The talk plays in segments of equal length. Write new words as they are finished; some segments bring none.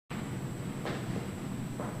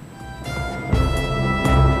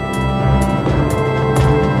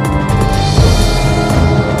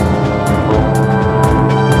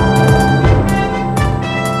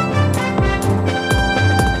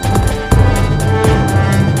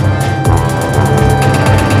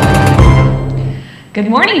Good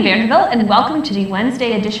morning, Vanderbilt, and welcome to the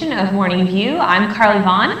Wednesday edition of Morning View. I'm Carly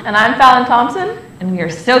Vaughn. And I'm Fallon Thompson. And we are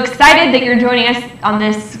so excited that you're joining us on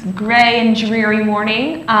this gray and dreary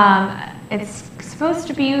morning. It's supposed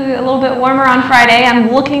to be a little bit warmer on Friday. I'm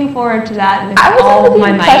looking forward to that with all of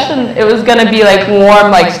my might. I was under the impression it was going to be like warm,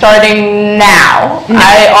 like starting now.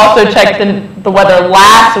 I also checked the weather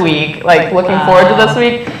last week, like looking forward to this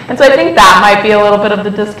week. And so I think that might be a little bit of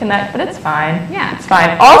the disconnect, but it's fine. Yeah. It's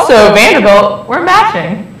fine. Also, Vanderbilt, we're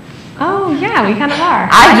matching. Oh, yeah, we kind of are.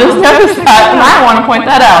 I just noticed that, and I want to point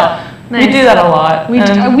that out. Nice. We do that a lot. We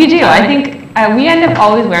do. I think we end up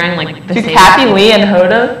always wearing like the same. Do Kathy Lee and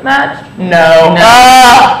Hoda match? No.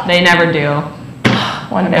 They never do.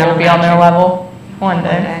 One day we'll be on their level. One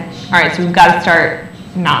day. All right, so we've got to start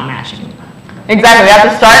not matching. Exactly. We have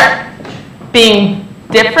to start being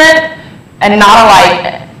different and not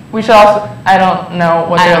alike. We should also, I don't know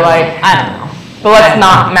what they're like. I don't know. But let's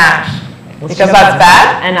not match. Because that's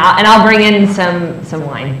bad. And I'll bring in some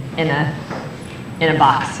wine in a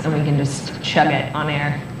box, and we can just chug it on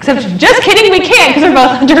air. Except, just kidding, we can't because we're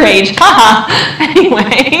both underage. Haha.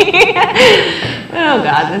 Anyway. Oh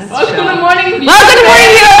God, this is Welcome to Morning View. Welcome to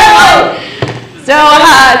Morning View, everyone. So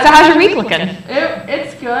how's your week looking?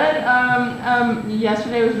 It's good.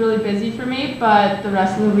 Yesterday was really busy for me, but the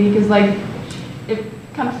rest of the week is like, it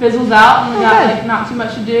kind of fizzles out, and we got like not too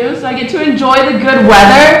much to do, so I get to enjoy the good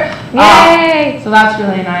weather. Yay! So that's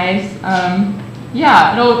really nice.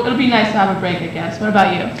 Yeah, it'll be nice to have a break, I guess. What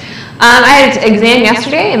about you? I had an exam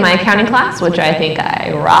yesterday in my accounting class, which I think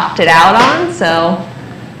I rocked it out on. So,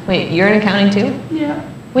 wait, you're in accounting too? Yeah.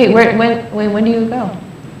 Wait, when do you go?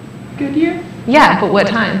 Good year. Yeah, but what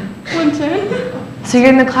time? 1:10. So you're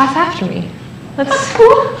in the class after me. That's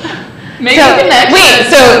cool. Maybe connection. Wait,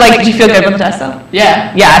 so like, did you feel good about the test though?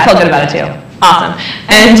 Yeah. Yeah, I felt good about it too. Awesome.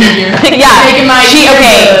 And seriously,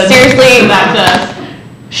 that test.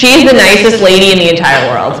 She's the nicest lady in the entire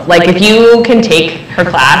world. Like, if you can take her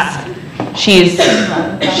class, she's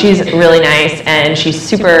really nice, and she's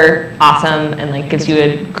super awesome, and like gives you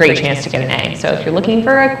a great chance to get an A. So if you're looking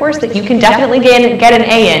for a course that you can definitely get an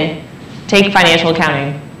A in, take financial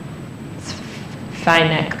accounting. It's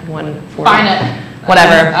FINEC 140. FINEC.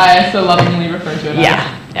 Whatever. I so lovingly refer to it as.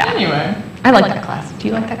 Yeah. Anyway. I like that class. Do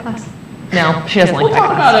you like that class? No, she doesn't like that class. We'll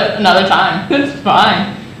talk about it another time. It's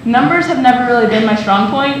fine. Numbers have never really been my strong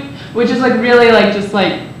point, which is like really like just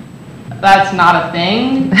like, that's not a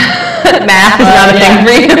thing. Math is not a thing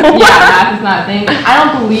for you. Yeah, math is not a thing. I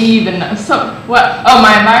don't believe in my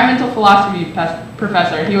environmental philosophy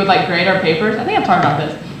professor, he would like grade our papers. I think I've talked about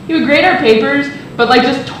this. He would grade our papers, but like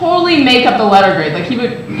just totally make up the letter grade. Like he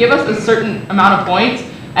would give us a certain amount of points,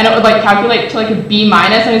 and it would like calculate to like a B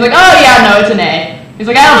minus, and he's like, oh yeah, no, it's an A. He's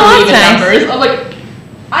like, I don't believe in numbers. I was like,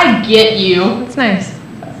 I get you. That's nice.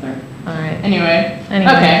 All right. Anyway.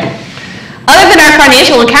 Okay. Other than our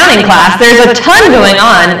financial accounting class, there's a ton going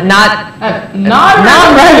on. Not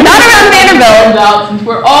around Vanderbilt. Since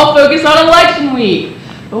we're all focused on election week,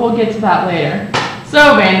 but we'll get to that later.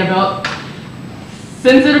 So Vanderbilt,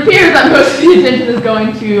 since it appears that most of the attention is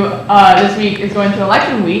going to this week is going to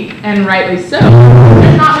election week, and rightly so,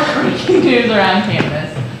 there's not much breaking news around campus.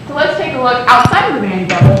 So let's take a look outside of the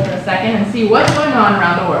Vanderbilt for a second and see what's going on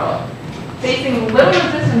around the world. Facing little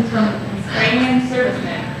resistance from Ukrainian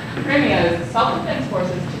servicemen, Crimea, self-defense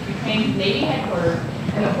forces took Ukraine's Navy headquarters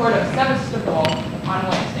in the port of Sevastopol on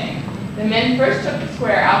Wednesday. The men first took the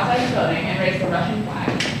square outside the building and raised the Russian flag.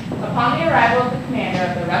 Upon the arrival of the commander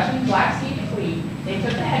of the Russian Black Sea Fleet, they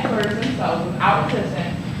took the headquarters themselves without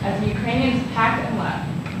resistance as the Ukrainians packed and left.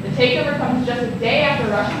 The takeover comes just a day after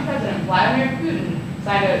Russian President Vladimir Putin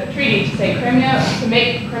signed a treaty to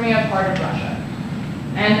make Crimea part of Russia.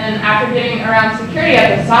 And then after getting around security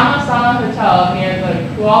at the Sama Hotel near the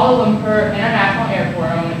Kuala Lumpur International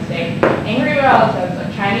Airport on Wednesday, angry relatives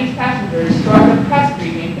of Chinese passengers stormed a press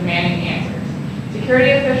briefing demanding answers.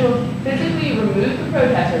 Security officials physically removed the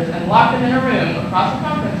protesters and locked them in a room across the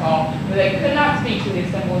conference hall where they could not speak to the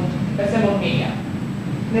assembled media.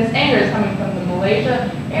 This anger is coming from the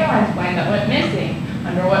Malaysia Airlines plane that went missing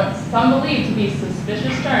under what some believe to be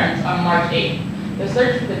suspicious terms on March 8th. The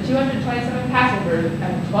search for the 227 passengers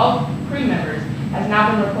and 12 crew members has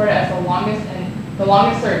now been reported as the longest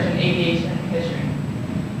search in aviation history.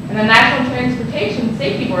 And the National Transportation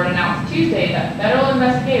Safety Board announced Tuesday that federal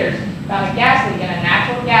investigators found a gas leak in a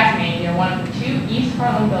natural gas main near one of the two East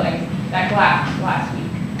Harlem buildings that collapsed last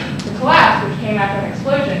week. The collapse, which came after an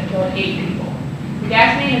explosion, killed 8 people. The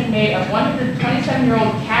gas main is made of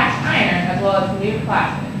 127-year-old cast iron as well as new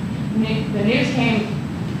plastic. The news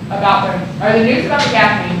about the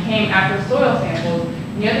gas main came after soil samples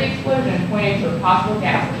near the explosion pointed to a possible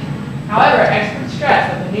gas leak. However, experts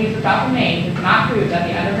stressed that the news about the Maine does not prove that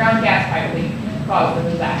the underground gas pipe leak caused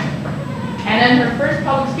the disaster. And in her first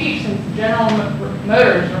public speech since General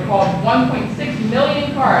Motors recalled 1.6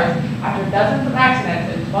 million cars after dozens of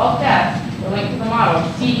accidents and 12 deaths were linked to the model,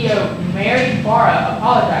 CEO Mary Barra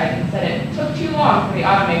apologized and said it took too long for the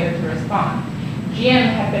automaker to respond.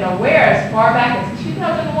 GM had been aware as far back as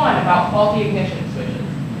 2001 about faulty ignition switches.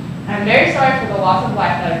 I'm very sorry for the loss of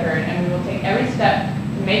life that occurred, and we will take every step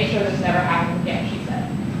to make sure this never happens again, she said.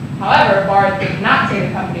 However, Barra did not say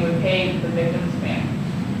the company would pay the victim's family.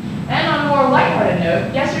 And on a more lighthearted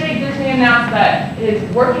note, yesterday Disney announced that it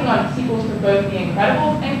is working on sequels for both The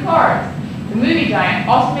Incredibles and Cars. The movie giant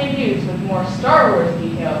also made news with more Star Wars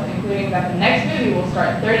details, including that the next movie will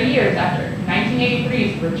start 30 years after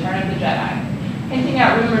 1983's Return of the Jedi. Hinting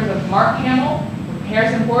at rumors of Mark Hamill,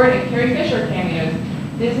 Harrison Ford, and Carrie Fisher cameos,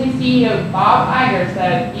 Disney CEO Bob Iger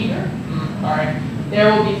said,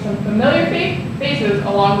 there will be some familiar faces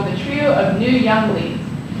along with a trio of new young leads.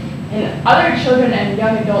 In other children and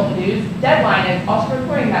young adult news, Deadline is also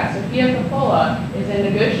reporting that Sofia Coppola is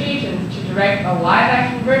in negotiations to direct a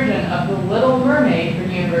live-action version of The Little Mermaid for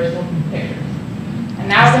Universal Pictures. And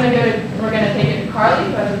now we're going to take it to Carly,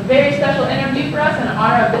 who has a very special interview for us in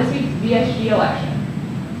honor of this week's VSG election.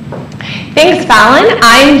 Thanks, Fallon.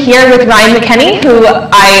 I'm here with Ryan McKenney, who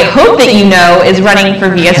I hope that you know is running for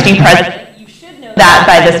VSG president. That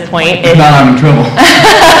by this point. If not, I'm in trouble.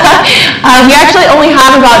 We actually only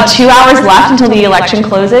have about 2 hours left until the election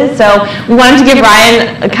closes, so we wanted to give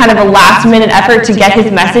Ryan a kind of a last-minute effort to get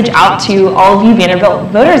his message out to all of you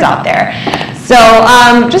Vanderbilt voters out there. So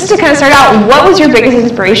just to kind of start out, what was your biggest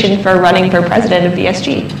inspiration for running for president of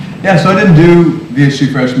VSG? Yeah, so I didn't do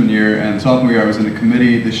VSG freshman year, and sophomore year I was in the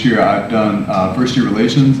committee. This year I've done first-year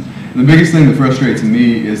relations. And the biggest thing that frustrates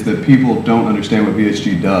me is that people don't understand what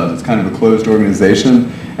VSG does. It's kind of a closed organization,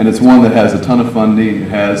 and it's one that has a ton of funding. It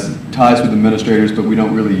has ties with administrators, but we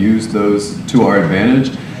don't really use those to our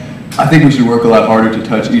advantage. I think we should work a lot harder to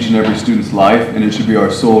touch each and every student's life, and it should be our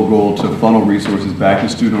sole goal to funnel resources back to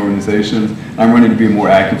student organizations. I'm running to be a more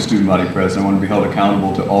active student body president. I want to be held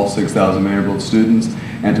accountable to all 6,000 Vanderbilt students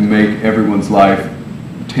and to make everyone's life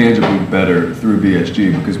tangibly better through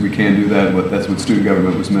VSG, because we can do that. That's what student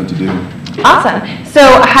government was meant to do. Awesome.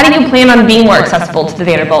 So how do you plan on being more accessible to the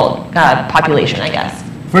Vanderbilt population, I guess?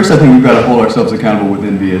 First, I think we've got to hold ourselves accountable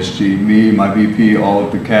within VSG. Me, my VP, all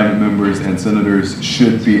of the cabinet members and senators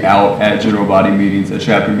should be out at general body meetings, at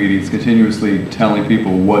chapter meetings, continuously telling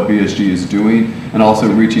people what VSG is doing, and also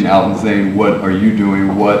reaching out and saying, what are you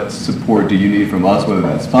doing? What support do you need from us, whether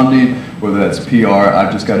that's funding, whether that's PR.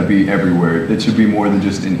 I've just got to be everywhere. It should be more than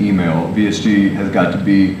just an email. VSG has got to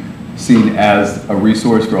be seen as a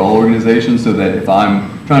resource for all organizations, so that if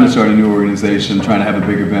I'm trying to start a new organization, trying to have a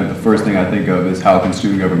big event, the first thing I think of is how can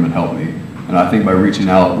student government help me? And I think by reaching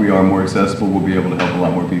out, we are more accessible, we'll be able to help a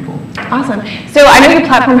lot more people. Awesome. So I know your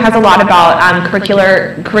platform has a lot about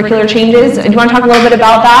curricular changes. Do you want to talk a little bit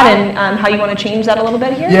about that and how you want to change that a little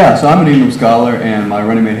bit here? Yeah, so I'm an Ingram Scholar, and my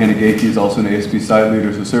running mate Hannah Gaethke is also an ASB site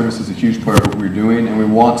leader, so service is a huge part of what we're doing, and we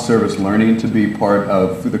want service learning to be part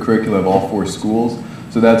of the curricula of all 4 schools.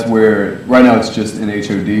 So that's where, right now it's just in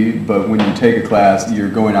HOD, but when you take a class, you're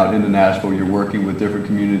going out into Nashville, you're working with different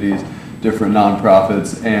communities, different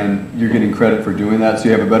nonprofits, and you're getting credit for doing that, so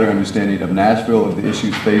you have a better understanding of Nashville, of the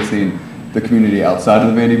issues facing the community outside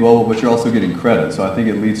of the Vandy bubble, but you're also getting credit. So I think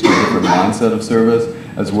it leads to a different mindset of service,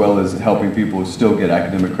 as well as helping people still get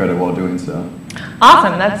academic credit while doing so.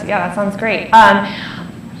 Awesome. That sounds great.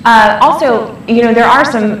 Also, you know, there are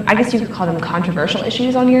some, I guess you could call them controversial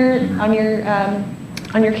issues on your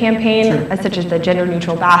campaign, Sure. Such as the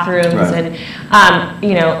gender-neutral bathrooms, Right. and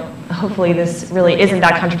you know, hopefully this really isn't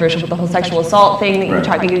that controversial with the whole sexual assault thing that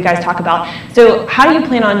Right. you guys talk about. So how do you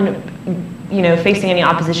plan on, you know, facing any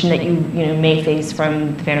opposition that you may face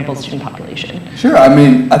from the Vanderbilt student population? Sure. I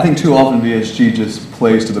mean, I think too often VSG just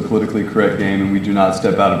plays to the politically correct game, and we do not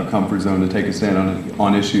step out of a comfort zone to take a stand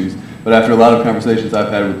on issues. But after a lot of conversations I've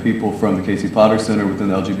had with people from the Casey Potter Center within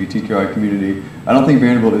the LGBTQI community, I don't think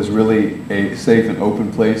Vanderbilt is really a safe and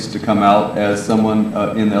open place to come out as someone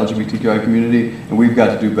in the LGBTQI community, and we've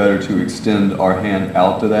got to do better to extend our hand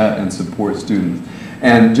out to that and support students.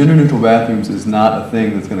 And gender-neutral bathrooms is not a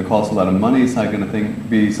thing that's going to cost a lot of money. It's not going to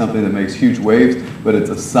be something that makes huge waves, but it's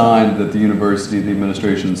a sign that the university, the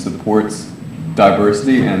administration supports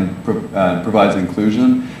diversity and provides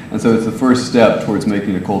inclusion. And so it's the first step towards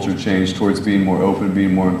making a culture change, towards being more open,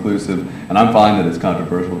 being more inclusive. And I'm fine that it's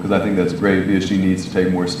controversial, because I think that's great. VSG needs to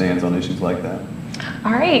take more stands on issues like that.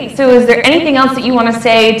 All right. So is there anything else that you want to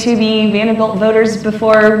say to the Vanderbilt voters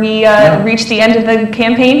before we reach the end of the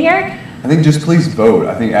campaign here? I think just please vote.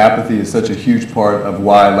 I think apathy is such a huge part of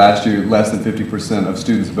why last year less than 50% of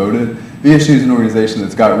students voted. VSU is an organization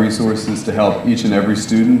that's got resources to help each and every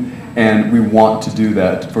student, and we want to do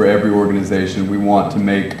that for every organization. We want to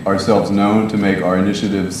make ourselves known, to make our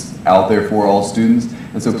initiatives out there for all students.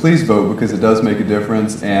 And so please vote, because it does make a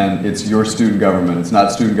difference, and it's your student government. It's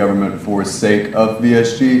not student government for sake of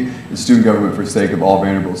VSG, it's student government for sake of all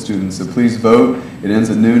Vanderbilt students. So please vote. It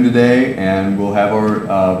ends at noon today, and we'll have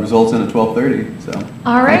our results in at 12:30. So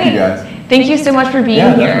all right. Thank you guys. Thank you so much for being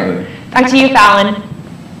here. Definitely. Back to you, Fallon.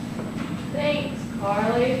 Thanks,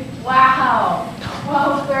 Carly. Wow,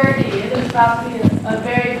 12:30. It is about to be a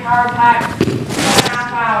very power-packed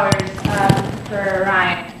 2.5 hours for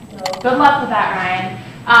Ryan. So good luck with that, Ryan.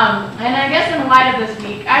 And I guess in light of this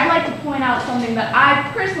week, I'd like to point out something that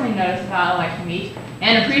I've personally noticed about election week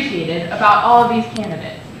and appreciated about all of these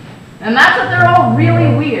candidates. And that's that they're all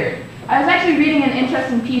really weird. I was actually reading an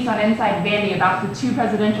interesting piece on Inside Vandy about the 2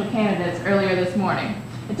 presidential candidates earlier this morning.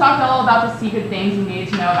 It talked all about the secret things you needed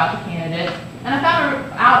to know about the candidates, and I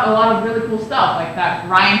found out a lot of really cool stuff, like that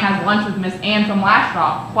Ryan has lunch with Miss Ann from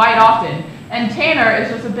Lashdrop quite often, and Tanner is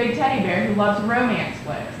just a big teddy bear who loves romance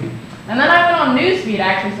flicks. And then I went on Newsfeed,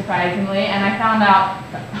 actually, surprisingly, and I found out,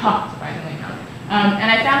 surprisingly no, and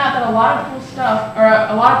I found out that a lot of cool stuff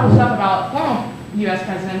about former U.S.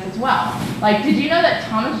 presidents as well. Like, did you know that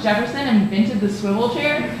Thomas Jefferson invented the swivel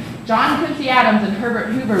chair? John Quincy Adams and Herbert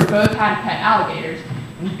Hoover both had pet alligators.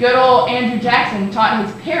 And good old Andrew Jackson taught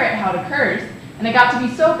his parrot how to curse, and it got to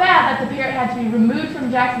be so bad that the parrot had to be removed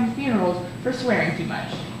from Jackson's funerals for swearing too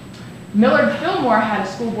much. Millard Fillmore had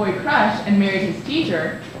a schoolboy crush and married his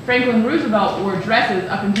teacher. Franklin Roosevelt wore dresses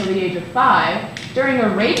up until the age of 5. During a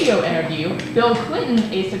radio interview, Bill Clinton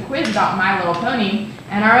aced a quiz about My Little Pony,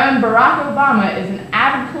 and our own Barack Obama is an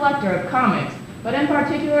avid collector of comics, but in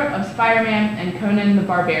particular of Spider-Man and Conan the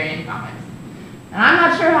Barbarian comics. And I'm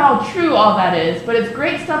not sure how true all that is, but it's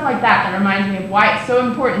great stuff like that that reminds me of why it's so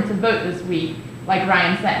important to vote this week, like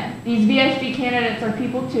Ryan said. These VSG candidates are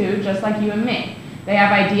people too, just like you and me. They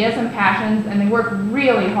have ideas and passions, and they work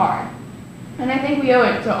really hard. And I think we owe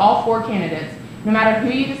it to all 4 candidates, no matter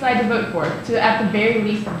who you decide to vote for, to at the very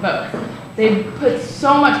least vote. They've put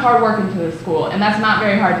so much hard work into this school, and that's not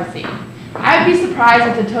very hard to see. I would be surprised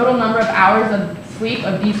if the total number of hours of sleep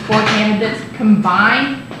of these 4 candidates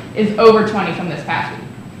combined is over 20 from this past week.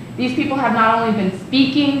 These people have not only been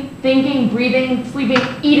speaking, thinking, breathing, sleeping,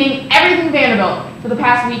 eating, everything Vanderbilt for the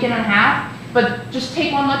past week and a half, but just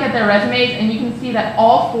take one look at their resumes and you can see that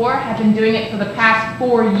all 4 have been doing it for the past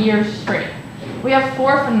 4 years straight. We have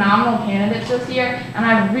 4 phenomenal candidates this year, and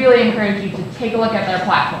I really encourage you to take a look at their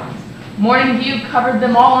platforms. Morning View covered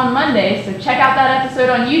them all on Monday, so check out that episode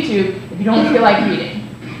on YouTube if you don't feel like reading.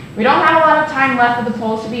 We don't have a lot of time left for the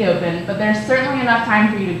polls to be open, but there's certainly enough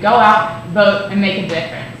time for you to go out, vote, and make a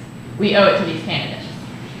difference. We owe it to these candidates.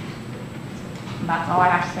 That's all I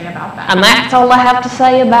have to say about that. And that's all I have to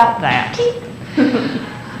say about that.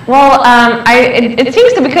 Well, it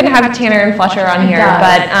seems that we couldn't have Tanner and Fletcher on here,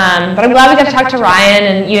 but I'm glad we got to talk to Ryan.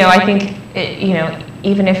 And I think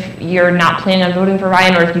even if you're not planning on voting for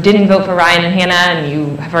Ryan, or if you didn't vote for Ryan and Hannah, and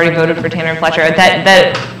you have already voted for Tanner and Fletcher,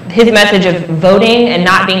 that his message of voting and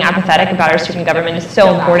not being apathetic about our student government is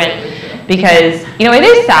so important, because it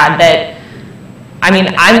is sad that.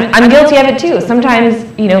 I'm guilty of it too. Sometimes,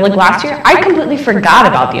 like last year, I completely forgot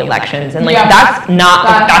about the elections, and that's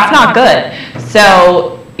not good.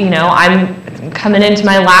 So, I'm coming into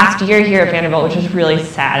my last year here at Vanderbilt, which is really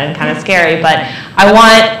sad and kind of scary. But I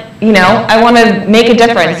want to make a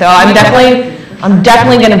difference. So I'm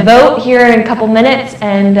definitely going to vote here in a couple minutes,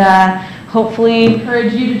 and hopefully,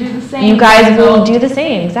 encourage you to do the same. You guys will do the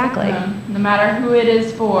same, exactly. No matter who it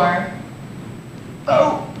is for.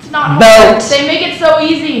 Oh. Not hard. Vote. They make it so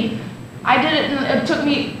easy. I did it, and it took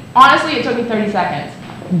me 30 seconds.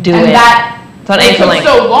 It's on anchorlink. It took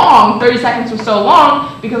so long. 30 seconds was so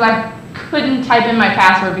long because I couldn't type in my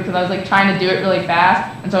password because I was trying to do it really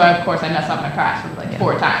fast, and so of course I messed up my password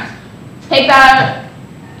 4 times. Take that.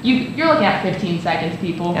 You're looking at 15 seconds,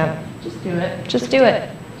 people. Yep. Just do it. Just do it.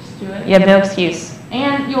 Just do it. You have no excuse.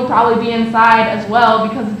 And you'll probably be inside as well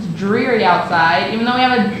because it's dreary outside, even though we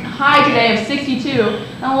have a high today of 62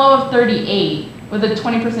 and a low of 38 with a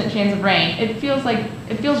 20% chance of rain. It feels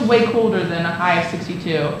way colder than a high of 62.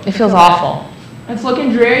 It feels awful. It's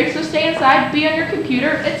looking dreary, so stay inside, be on your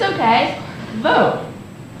computer, it's okay, vote.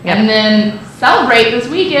 Yep. And then celebrate this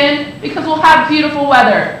weekend because we'll have beautiful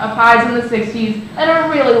weather of highs in the 60s and a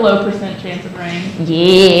really low % chance of rain.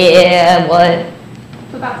 Yeah, what?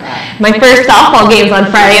 about that? My first softball game's on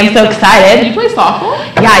Friday. I'm so Did excited. you play softball?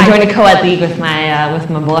 Yeah, I joined a co-ed league with my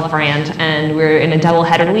boyfriend, and we're in a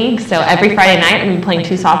double-header league. So every Friday night, I'm gonna be playing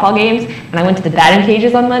 2 softball games. And I went to the batting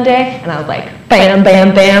cages on Monday, and I was like, bam,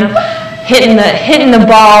 bam, bam, hitting the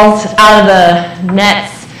balls out of the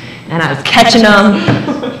nets, and I was catching them,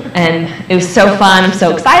 and it was so fun. I'm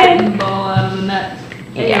so excited. Ball out of the net.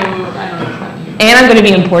 Yeah. I don't know what that means. And I'm going to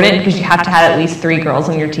be important because you have to have at least 3 girls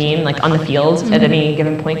on your team, like on the field at any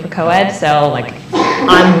given point for co-ed. So like,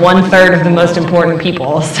 I'm 1/3 of the most important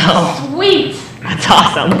people. So Sweet. that's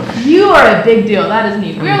awesome. You are a big deal. That is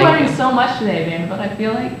neat. We I'm a are big learning deal. so much today, Vanderbilt. I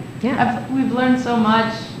feel like we've learned so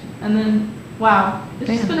much, and then wow, it's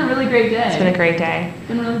just been a really great day. It's been a great day. It's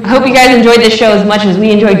been really good. I hope you guys enjoyed this show as much as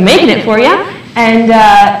we enjoyed making it for you. And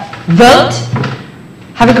vote.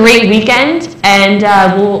 Have a great weekend. And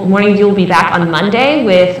one of you will be back on Monday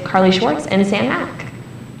with Carly Schwartz and Sam Mack.